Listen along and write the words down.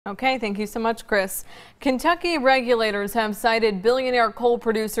Okay, thank you so much, Chris. Kentucky regulators have cited billionaire coal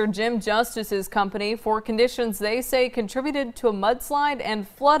producer Jim Justice's company for conditions they say contributed to a mudslide and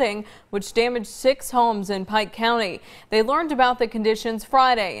flooding which damaged 6 homes in Pike County. They learned about the conditions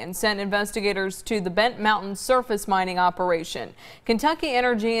Friday and sent investigators to the Bent Mountain surface mining operation. Kentucky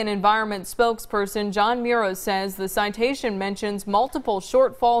Energy and Environment spokesperson John Muro says the citation mentions multiple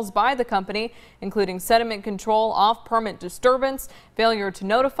shortfalls by the company, including sediment control, off-permit disturbance, failure to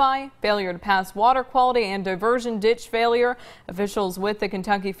notify, failure to pass water quality, and diversion ditch failure. Officials with the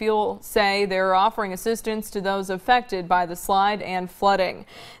Kentucky Fuel say they're offering assistance to those affected by the slide and flooding.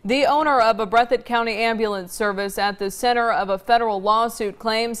 The owner of a Breathitt County ambulance service at the center of a federal lawsuit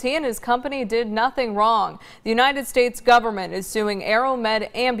claims he and his company did nothing wrong. The United States government is suing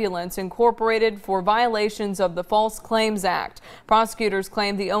AeroMed Ambulance Incorporated for violations of the False Claims Act. Prosecutors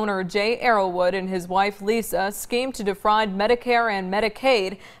claim the owner, Jay Arrowwood, and his wife, Lisa, schemed to defraud Medicare and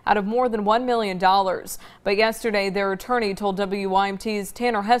Medicaid out of more than $1 million. But yesterday, their attorney told WYMT's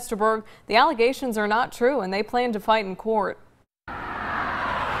Tanner Hesterberg the allegations are not true and they plan to fight in court.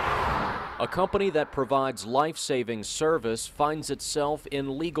 A company that provides life-saving service finds itself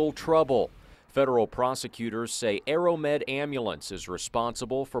in legal trouble. Federal prosecutors say AeroMed Ambulance is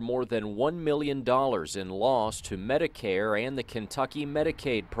responsible for more than $1 million in loss to Medicare and the Kentucky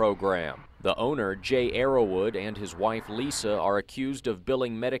Medicaid program. The owner, Jay Arrowwood, and his wife Lisa are accused of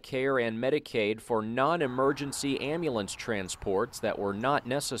billing Medicare and Medicaid for non-emergency ambulance transports that were not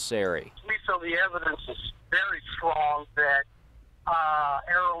necessary. We feel the evidence is very strong that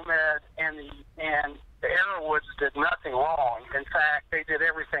AeroMed and the Arrowwoods did nothing wrong. In fact, they did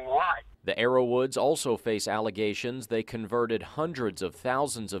everything right. The Arrowwoods also face allegations they converted hundreds of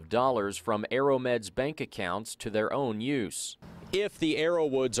thousands of dollars from AeroMed's bank accounts to their own use. If the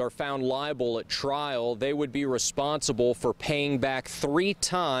Arrowwoods are found liable at trial, they would be responsible for paying back 3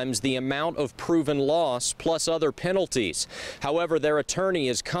 times the amount of proven loss plus other penalties. However, their attorney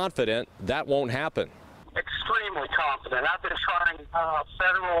is confident that won't happen. Extremely confident. I've been trying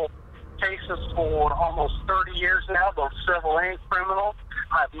federal cases for almost 30 years now, both civil and criminal.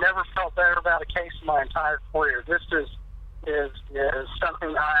 I've never felt better about a case in my entire career. This is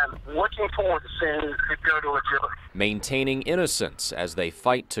something I'm looking forward to seeing it go to a jury. Maintaining innocence as they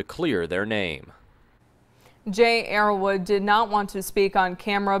fight to clear their name. Jay Arrowwood did not want to speak on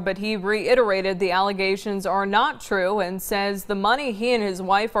camera, but he reiterated the allegations are not true and says the money he and his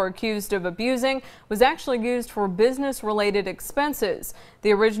wife are accused of abusing was actually used for business-related expenses.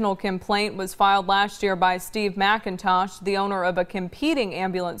 The original complaint was filed last year by Steve McIntosh, the owner of a competing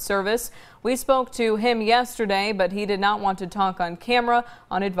ambulance service. We spoke to him yesterday, but he did not want to talk on camera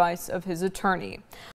on advice of his attorney.